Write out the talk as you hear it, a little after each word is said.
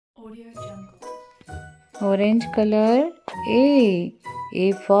Orange color A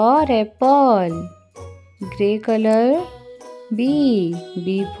for apple. Grey color B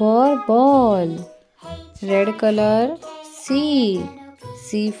for ball. Red color C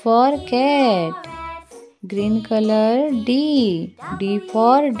for cat. Green color D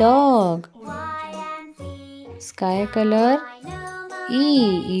for dog. Sky color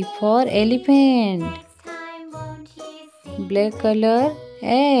E for elephant. Black color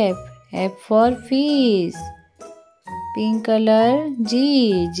F for fish. Pink color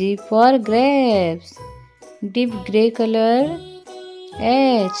G for grapes. Deep grey color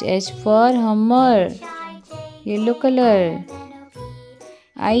H for hammer. Yellow color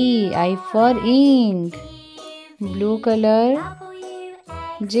I for ink. Blue color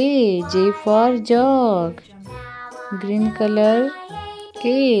J for jug. Green color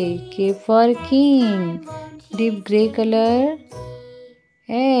K for king. Deep grey color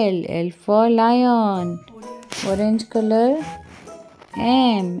L for lion. Orange color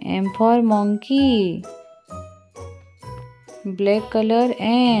M for monkey. Black color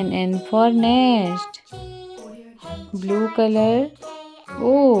N for nest. Blue color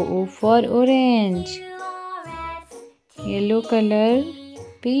O for orange. Yellow color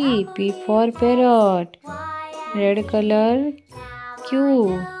P for parrot. Red color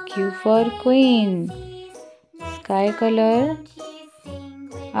Q for queen. Sky color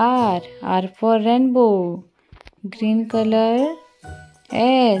R for rainbow. Green color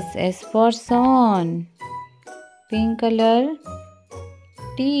S for sun. Pink color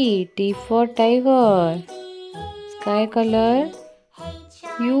T for tiger. Sky color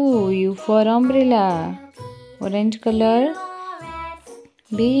U for umbrella. Orange color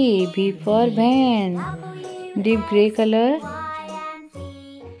B for van. Deep grey color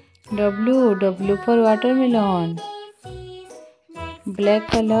W for watermelon. Black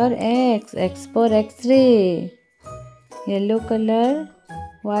color X for X-ray. Yellow color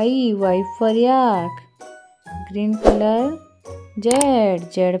Y for yak. Green color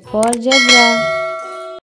Z for zebra.